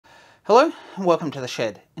Hello and welcome to the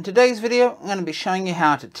shed. In today's video I'm going to be showing you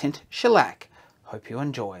how to tint shellac. Hope you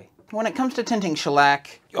enjoy. When it comes to tinting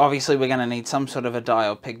shellac, obviously we're going to need some sort of a dye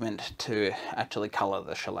or pigment to actually colour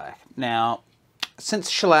the shellac. Now, since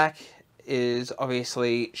shellac is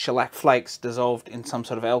obviously shellac flakes dissolved in some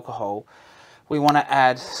sort of alcohol, we want to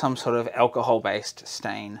add some sort of alcohol-based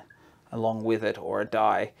stain along with it, or a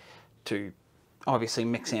dye, to obviously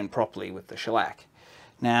mix in properly with the shellac.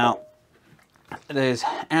 Now, there's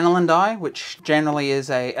aniline dye, which generally is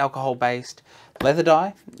a alcohol-based leather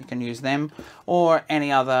dye. You can use them, or any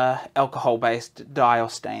other alcohol-based dye or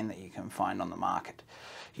stain that you can find on the market.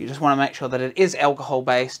 You just want to make sure that it is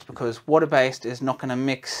alcohol-based, because water-based is not going to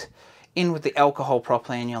mix in with the alcohol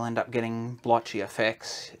properly, and you'll end up getting blotchy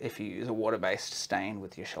effects if you use a water-based stain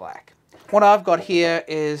with your shellac. What I've got here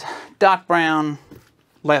is dark brown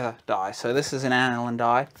leather dye. So this is an aniline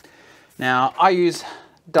dye. Now, I use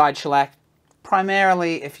dyed shellac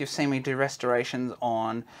primarily if you've seen me do restorations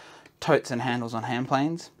on totes and handles on hand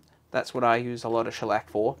planes. That's what I use a lot of shellac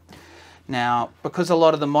for. Now, because a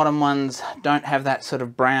lot of the modern ones don't have that sort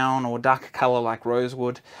of brown or darker colour like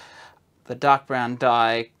rosewood, the dark brown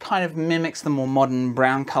dye kind of mimics the more modern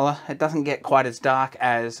brown colour. It doesn't get quite as dark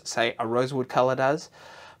as, say, a rosewood colour does,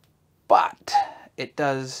 but it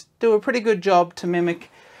does do a pretty good job to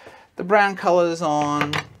mimic the brown colours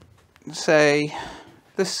on, say,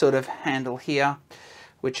 this sort of handle here,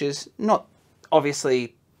 which is not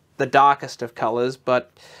obviously the darkest of colours,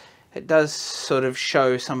 but it does sort of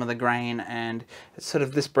show some of the grain, and it's sort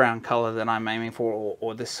of this brown colour that I'm aiming for,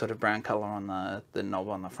 or this sort of brown colour on the knob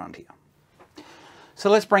on the front here. So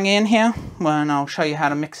let's bring it in here, and I'll show you how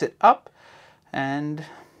to mix it up, and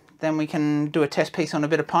then we can do a test piece on a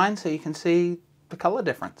bit of pine so you can see the colour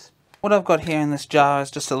difference. What I've got here in this jar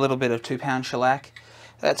is just a little bit of 2-pound shellac.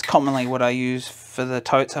 That's commonly what I use for the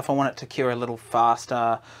totes. If I want it to cure a little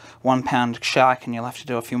faster, 1-pound shellac, and you'll have to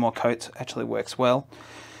do a few more coats, actually works well.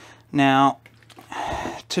 Now,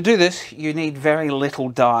 to do this, you need very little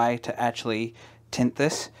dye to actually tint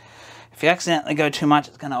this. If you accidentally go too much,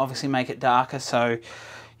 it's going to obviously make it darker, so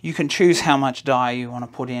you can choose how much dye you want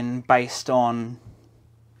to put in based on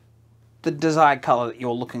the desired colour that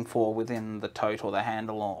you're looking for within the tote or the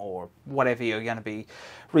handle, or whatever you're going to be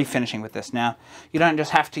refinishing with this. Now, you don't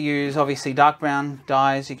just have to use obviously dark brown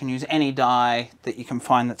dyes. You can use any dye that you can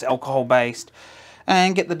find that's alcohol based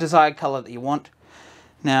and get the desired colour that you want.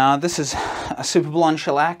 Now, this is a super blonde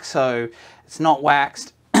shellac, so it's not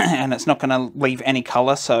waxed and it's not going to leave any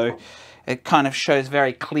colour, so it kind of shows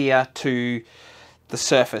very clear to the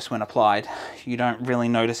surface when applied. You don't really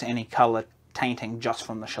notice any colour tainting just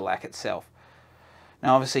from the shellac itself.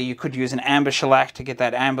 Now, obviously you could use an amber shellac to get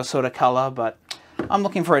that amber sort of colour, but I'm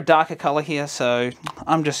looking for a darker colour here, so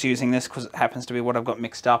I'm just using this because it happens to be what I've got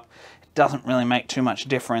mixed up. It doesn't really make too much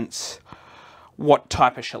difference what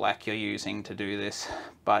type of shellac you're using to do this,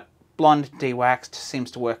 but blonde de-waxed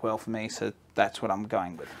seems to work well for me, so that's what I'm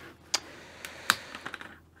going with.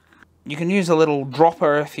 You can use a little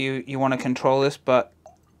dropper if you want to control this, but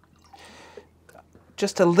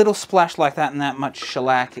just a little splash like that and that much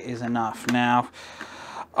shellac is enough. Now,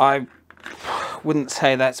 I wouldn't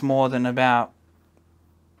say that's more than about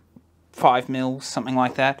 5 mils, something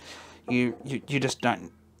like that. You just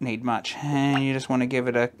don't need much, and you just want to give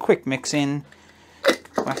it a quick mix in.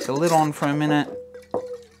 Whack the lid on for a minute.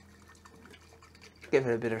 Give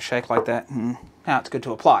it a bit of a shake like that, and now it's good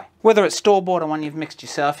to apply. Whether it's store-bought or one you've mixed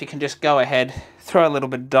yourself, you can just go ahead, throw a little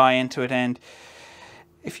bit of dye into it, and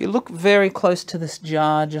if you look very close to this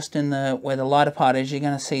jar, just in where the lighter part is, you're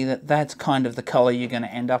going to see that that's kind of the colour you're going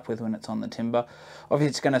to end up with when it's on the timber. Obviously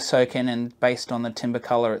it's going to soak in, and based on the timber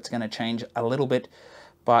colour it's going to change a little bit,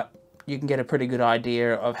 but you can get a pretty good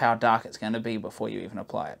idea of how dark it's going to be before you even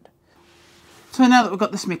apply it. So now that we've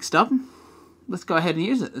got this mixed up, let's go ahead and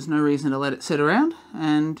use it. There's no reason to let it sit around,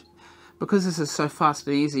 and because this is so fast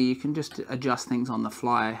and easy, you can just adjust things on the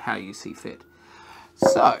fly how you see fit.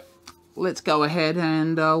 So let's go ahead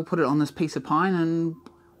and I'll put it on this piece of pine and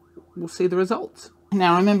we'll see the results.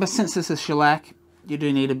 Now remember, since this is shellac, you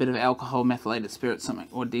do need a bit of alcohol, methylated spirit, something,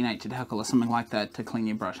 or denatured alcohol or something like that to clean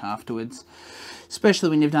your brush afterwards. Especially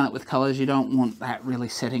when you've done it with colours, you don't want that really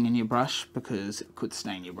setting in your brush because it could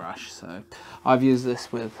stain your brush. So I've used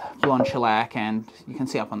this with blonde shellac, and you can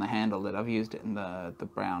see up on the handle that I've used it in the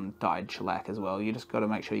brown dyed shellac as well. You just got to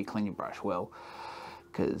make sure you clean your brush well,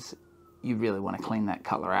 because you really want to clean that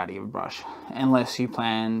colour out of your brush, unless you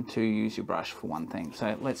plan to use your brush for one thing.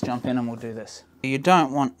 So let's jump in and we'll do this. You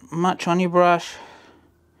don't want much on your brush,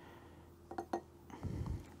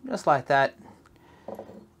 just like that,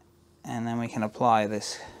 and then we can apply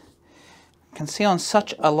this. You can see on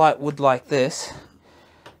such a light wood like this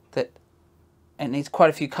that it needs quite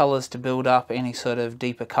a few colours to build up any sort of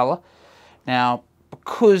deeper colour. Now,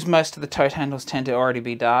 because most of the tote handles tend to already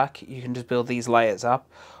be dark, you can just build these layers up,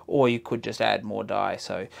 or you could just add more dye.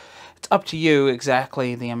 So it's up to you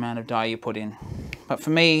exactly the amount of dye you put in. But for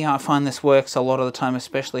me, I find this works a lot of the time,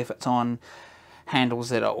 especially if it's on handles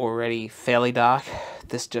that are already fairly dark.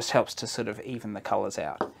 This just helps to sort of even the colours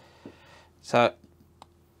out. So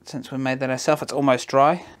since we've made that ourselves, it's almost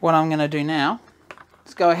dry. What I'm going to do now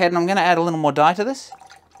is go ahead and I'm going to add a little more dye to this.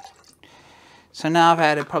 So now I've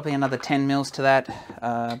added probably another 10 mils to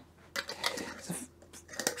that,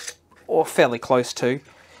 or fairly close to.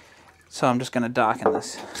 So I'm just going to darken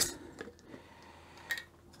this.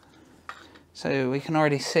 So we can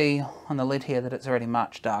already see on the lid here that it's already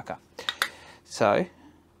much darker. So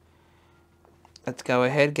let's go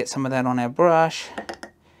ahead, get some of that on our brush.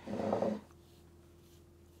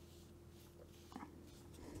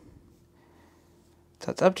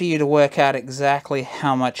 So it's up to you to work out exactly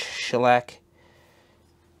how much shellac,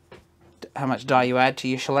 how much dye you add to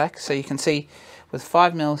your shellac. So you can see with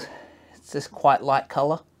 5 mils, it's this quite light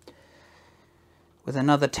colour. With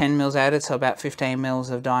another 10 mils added, so about 15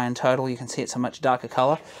 mils of dye in total, you can see it's a much darker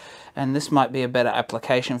colour. And this might be a better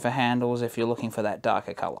application for handles if you're looking for that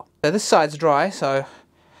darker colour. So this side's dry, so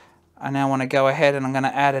I now want to go ahead and I'm going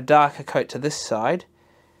to add a darker coat to this side,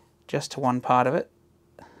 just to one part of it.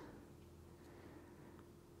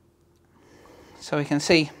 So we can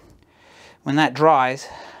see when that dries,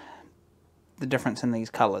 the difference in these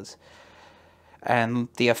colours and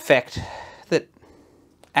the effect that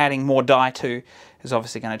adding more dye to is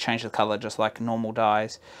obviously going to change the colour just like normal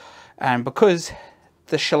dyes. And because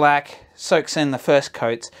the shellac soaks in the first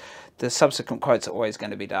coats, the subsequent coats are always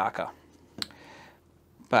going to be darker.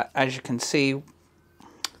 But as you can see,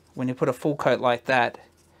 when you put a full coat like that,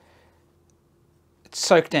 it's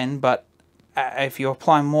soaked in, but if you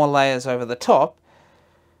apply more layers over the top,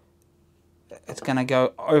 it's going to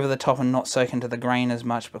go over the top and not soak into the grain as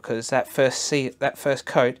much, because that first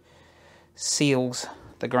coat seals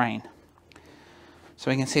the grain.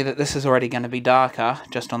 So we can see that this is already going to be darker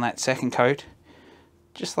just on that second coat.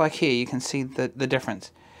 Just like here, you can see the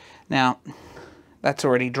difference. Now, that's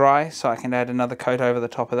already dry, so I can add another coat over the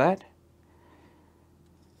top of that.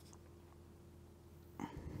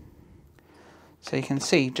 So you can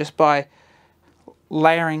see, just by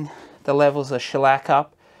layering the levels of shellac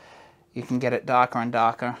up, you can get it darker and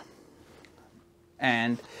darker.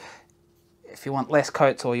 And if you want less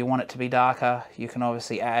coats or you want it to be darker, you can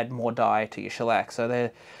obviously add more dye to your shellac. So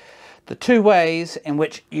they're the two ways in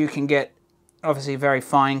which you can get obviously very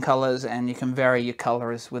fine colours, and you can vary your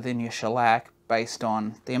colours within your shellac based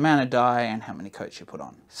on the amount of dye and how many coats you put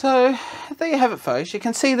on. So there you have it, folks. You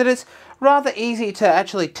can see that it's rather easy to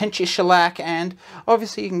actually tint your shellac, and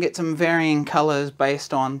obviously you can get some varying colours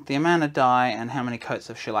based on the amount of dye and how many coats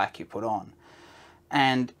of shellac you put on.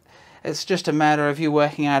 And it's just a matter of you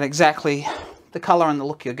working out exactly the colour and the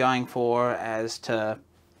look you're going for as to,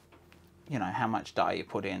 you know, how much dye you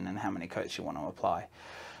put in and how many coats you want to apply.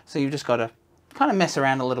 So you've just got to kind of mess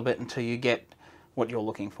around a little bit until you get what you're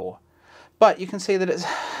looking for. But you can see that it's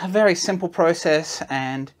a very simple process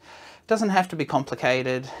and doesn't have to be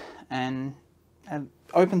complicated, and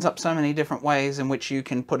opens up so many different ways in which you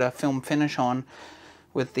can put a film finish on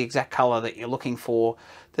with the exact colour that you're looking for,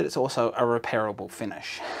 that it's also a repairable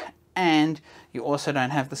finish. And you also don't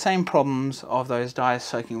have the same problems of those dyes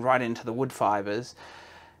soaking right into the wood fibres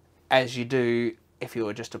as you do if you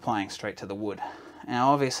were just applying straight to the wood.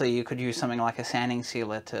 Now obviously you could use something like a sanding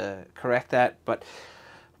sealer to correct that, but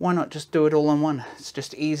why not just do it all in one? It's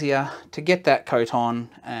just easier to get that coat on,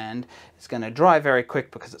 and it's going to dry very quick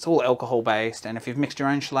because it's all alcohol based, and if you've mixed your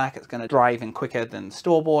own shellac, it's going to dry even quicker than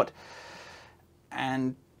store-bought.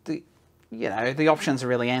 And the options are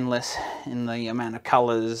really endless in the amount of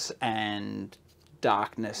colours and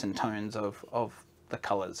darkness and tones of the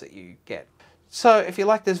colours that you get. So if you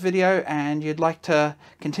like this video and you'd like to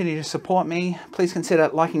continue to support me, please consider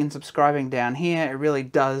liking and subscribing down here. It really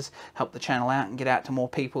does help the channel out and get out to more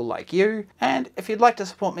people like you. And if you'd like to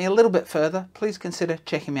support me a little bit further, please consider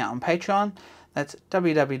checking me out on Patreon. That's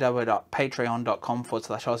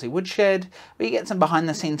www.patreon.com/aussiewoodshed, where you get some behind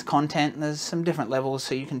the scenes content, and there's some different levels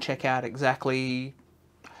so you can check out exactly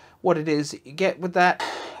what it is that you get with that.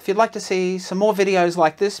 If you'd like to see some more videos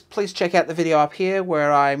like this, please check out the video up here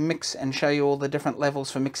where I mix and show you all the different levels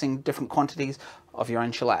for mixing different quantities of your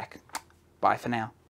own shellac. Bye for now.